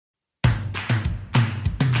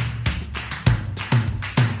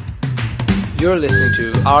You're listening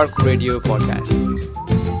to ARC Radio Podcast.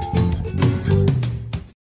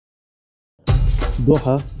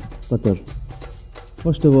 Doha, Qatar.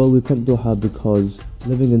 First of all, we picked Doha because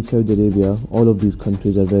living in Saudi Arabia, all of these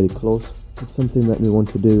countries are very close. It's something that we want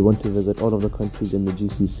to do. We want to visit all of the countries in the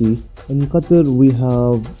GCC. In Qatar, we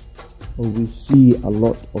see a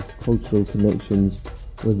lot of cultural connections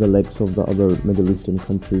with the likes of the other Middle Eastern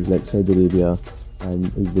countries like Saudi Arabia and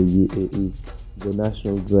the UAE. The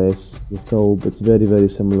national dress, the thawb, it's very, very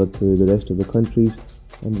similar to the rest of the countries,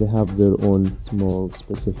 and they have their own small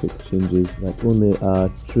specific changes that only a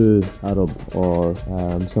true Arab or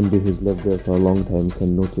somebody who's lived there for a long time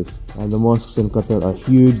can notice. And the mosques in Qatar are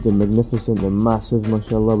huge, they're magnificent, they're massive,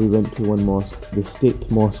 mashallah. We went to one mosque, the State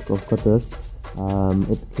Mosque of Qatar.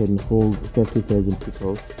 It can hold 30,000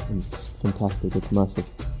 people, and it's fantastic, it's massive.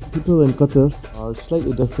 People in Qatar are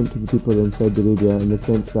slightly different to the people in Saudi Arabia in the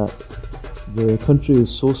sense that the country is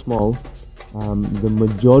so small. The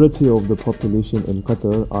majority of the population in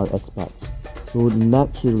Qatar are expats. So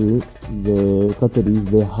naturally, the Qataris,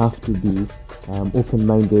 they have to be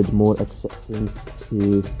open-minded, more accepting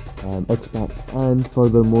to expats, and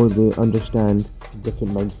furthermore, they understand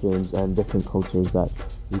different mind frames and different cultures that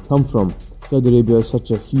we come from. Saudi Arabia is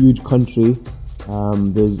such a huge country.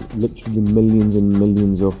 There's literally millions and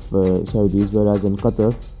millions of Saudis, whereas in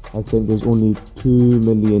Qatar, I think there's only 2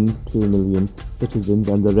 million citizens,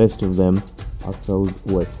 and the rest of them are filled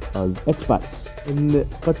with us expats. In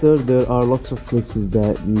Qatar, there are lots of places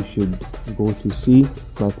that you should go to see.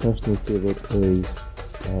 My personal favorite is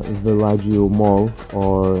Villaggio Mall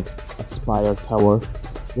or Aspire Tower.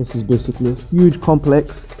 This is basically a huge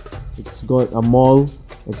complex. It's got a mall,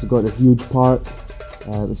 it's got a huge park,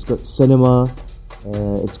 it's got cinema,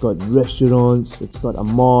 it's got restaurants, it's got a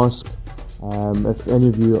mosque. If any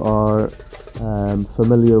of you are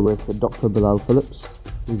familiar with Dr. Bilal Phillips,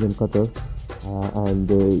 he's in Qatar, and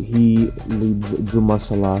he leads Jummah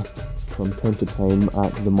Salah from time to time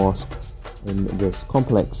at the mosque in this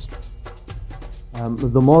complex.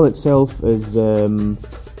 The mall itself is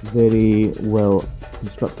very well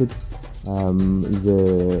constructed.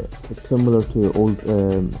 It's similar to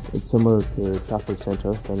Trafford Centre.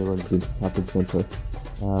 If anyone's been to Trafford Centre,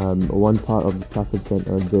 one part of the Trafford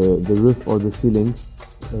Centre, the roof or the ceiling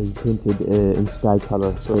is painted in sky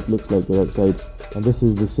colour, so it looks like you're outside. And this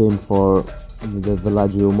is the same for the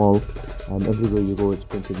Villaggio Mall, and everywhere you go it's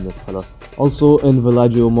painted in that colour. Also in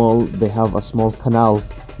Villaggio Mall they have a small canal,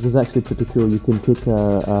 which is actually pretty cool. You can take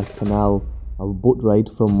a boat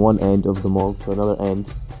ride from one end of the mall to another end.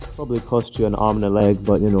 Probably cost you an arm and a leg,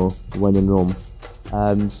 but when in Rome.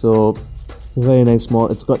 So it's a very nice mall.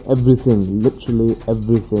 It's got everything, literally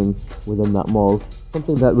everything within that mall.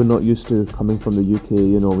 Something that we're not used to coming from the UK.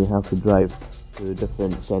 We have to drive to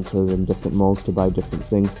different centres and different malls to buy different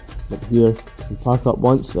things. But here, you park up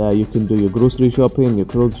once, you can do your grocery shopping, your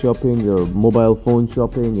clothes shopping, your mobile phone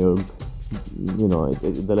shopping, the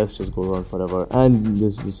list just goes on forever. And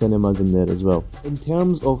there's the cinemas in there as well. In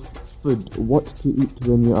terms of food, what to eat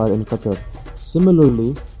when you are in Qatar,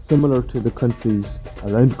 similar to the countries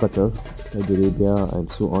around Qatar, Saudi Arabia and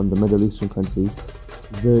so on, the Middle Eastern countries,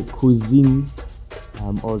 the cuisine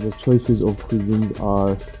or the choices of cuisines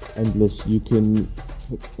are endless. You can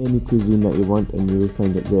pick any cuisine that you want and you will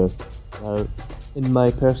find it there. In my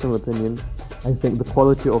personal opinion, I think the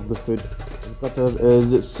quality of the food in Qatar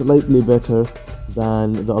is slightly better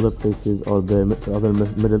than the other places or the other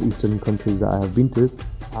Middle Eastern countries that I have been to.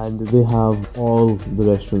 And they have all the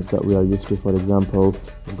restaurants that we are used to. For example,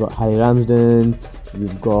 you've got Harry Ramsden,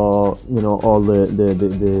 you've got all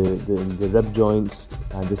the rib joints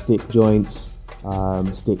and the steak joints,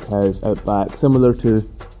 Steakhouse, Outback, similar to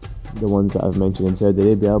the ones that I've mentioned in Saudi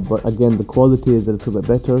Arabia. But again, the quality is a little bit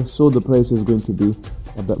better, so the price is going to be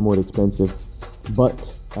a bit more expensive.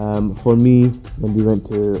 But for me, when we went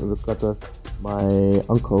to Qatar, my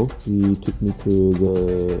uncle, he took me to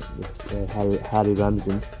the Harry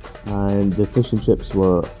Ramsden, and the fish and chips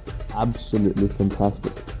were absolutely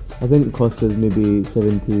fantastic. I think it cost us maybe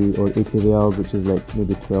 70 or 80 riyals, which is like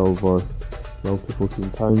maybe 12 to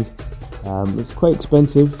 14 pounds. It's quite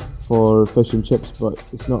expensive for fish and chips, but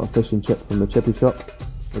it's not a fish and chip from the chippy shop.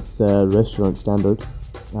 It's a restaurant standard,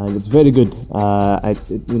 and it's very good.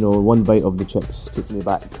 One bite of the chips took me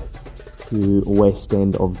back to West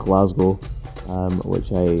End of Glasgow,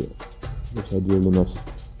 which I dearly miss.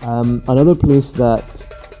 Another place that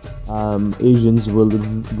Asians will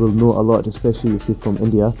know a lot, especially if you're from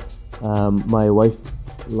India. My wife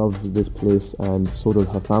loved this place, and so did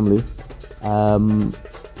her family.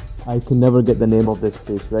 I can never get the name of this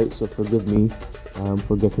place right, so forgive me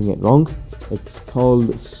for getting it wrong. It's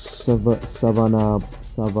called Savannah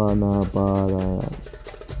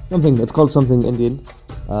something. It's called something Indian.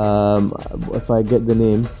 If I get the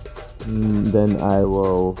name, then I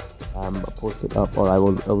will post it up, or I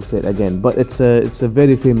will say it again. But it's a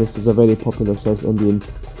very famous, it's a very popular South Indian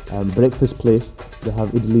breakfast place. They have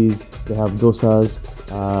idlis, they have dosas,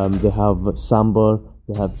 they have sambar,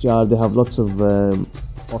 they have char, they have lots of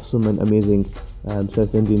awesome and amazing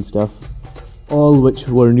South Indian stuff, all which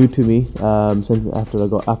were new to me. Since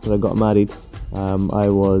after I got married, I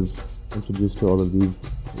was introduced to all of these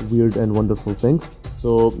weird and wonderful things.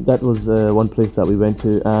 So that was one place that we went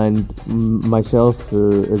to, and myself,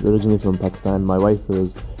 who is originally from Pakistan, my wife, who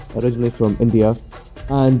is originally from India,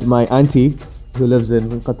 and my auntie, who lives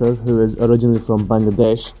in Qatar, who is originally from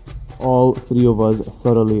Bangladesh, all three of us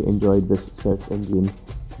thoroughly enjoyed this South Indian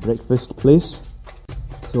breakfast place.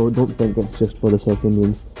 So don't think it's just for the South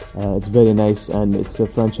Indians. It's very nice, and it's a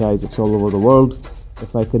franchise. It's all over the world.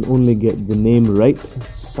 If I can only get the name right,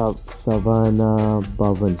 Savannah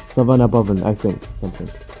Bhavan, I think, something.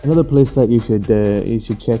 Another place that you should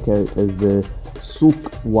check out is the Souk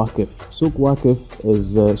Waqif. Souk Waqif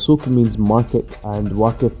is Souk means market, and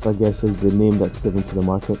Waqif, I guess, is the name that's given to the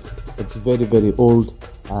market. It's very, very old.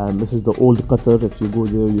 This is the old Qatar. If you go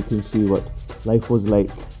there, you can see what life was like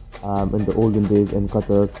in the olden days in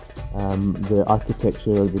Qatar. The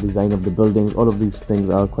architecture, the design of the buildings, all of these things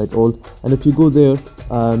are quite old. And if you go there,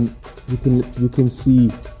 you can see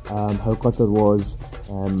how Qatar was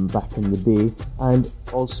back in the day, and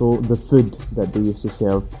also the food that they used to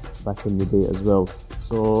serve back in the day as well.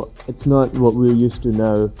 So it's not what we're used to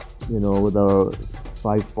now, with our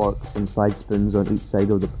 5 forks and 5 spoons on each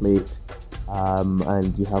side of the plate,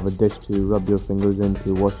 and you have a dish to rub your fingers in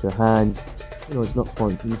to wash your hands. It's not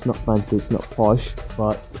fun, it's not fancy, it's not posh,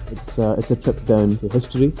 but it's a trip down to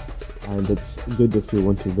history, and it's good if you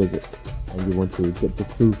want to visit and you want to get the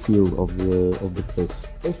full feel of the place.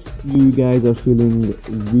 If you guys are feeling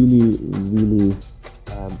really, really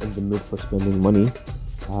in the mood for spending money,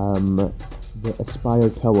 the Aspire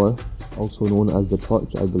Tower, also known as the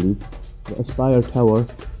Torch, I believe, the Aspire Tower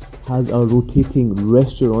has a rotating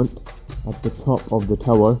restaurant at the top of the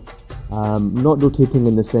tower. Not rotating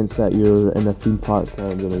in the sense that you're in a theme park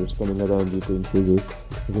and you're spinning around, you're doing crazy,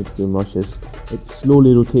 you're doing nauseous. It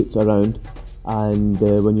slowly rotates around, and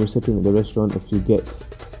when you're sitting at the restaurant, if you get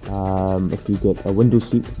a window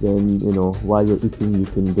seat, then while you're eating, you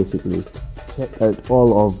can basically check out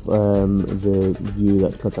all of the view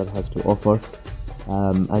that Qatar has to offer,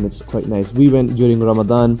 and it's quite nice. We went during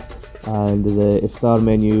Ramadan, and the iftar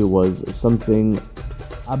menu was something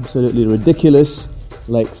absolutely ridiculous,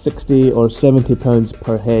 like 60 or 70 pounds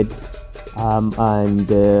per head, and I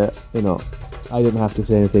didn't have to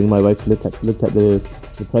say anything. My wife looked at the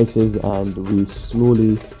prices, and we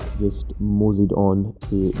slowly just moseyed on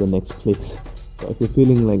to the next place. So if you're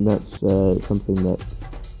feeling like that's something that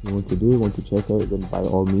you want to do, want to check out, then by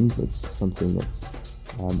all means, it's something that's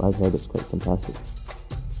I've heard it's quite fantastic.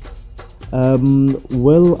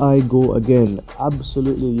 Will I go again?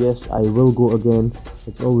 Absolutely yes, I will go again.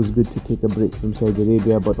 It's always good to take a break from Saudi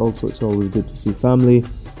Arabia, but also it's always good to see family.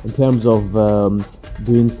 In terms of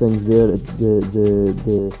doing things there,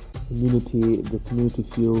 the community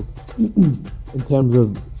feel.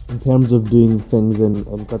 in terms of doing things in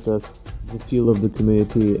Qatar, the feel of the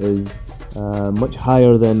community is much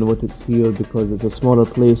higher than what it's here, because it's a smaller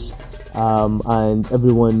place, and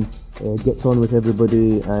everyone gets on with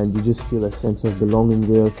everybody, and you just feel a sense of belonging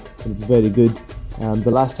there, and it's very good.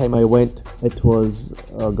 The last time I went, it was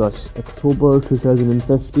October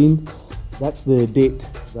 2015. That's the date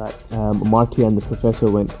that Marty and the Professor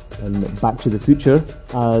went Back to the Future.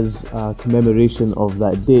 As a commemoration of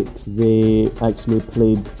that date, they actually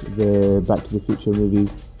played the Back to the Future movies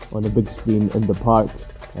on a big screen in the park,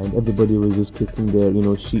 and everybody was just taking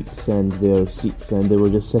their sheets and their seats, and they were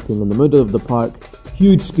just sitting in the middle of the park.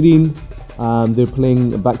 Huge screen, they're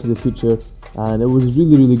playing Back to the Future, and it was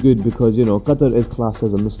really, really good, because Qatar is classed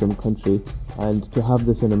as a Muslim country, and to have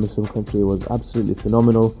this in a Muslim country was absolutely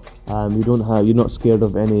phenomenal. You're not scared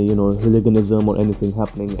of any hooliganism or anything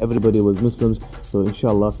happening. Everybody was Muslims, so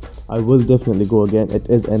inshallah I will definitely go again. It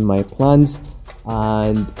is in my plans,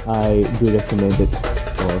 and I do recommend it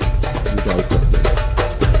for you guys.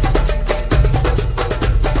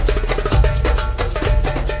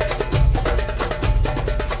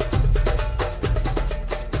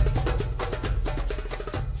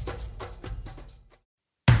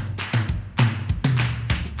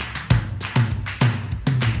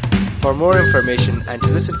 For more information and to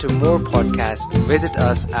listen to more podcasts, visit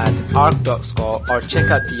us at arc.score or check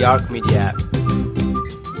out the Arc Media app.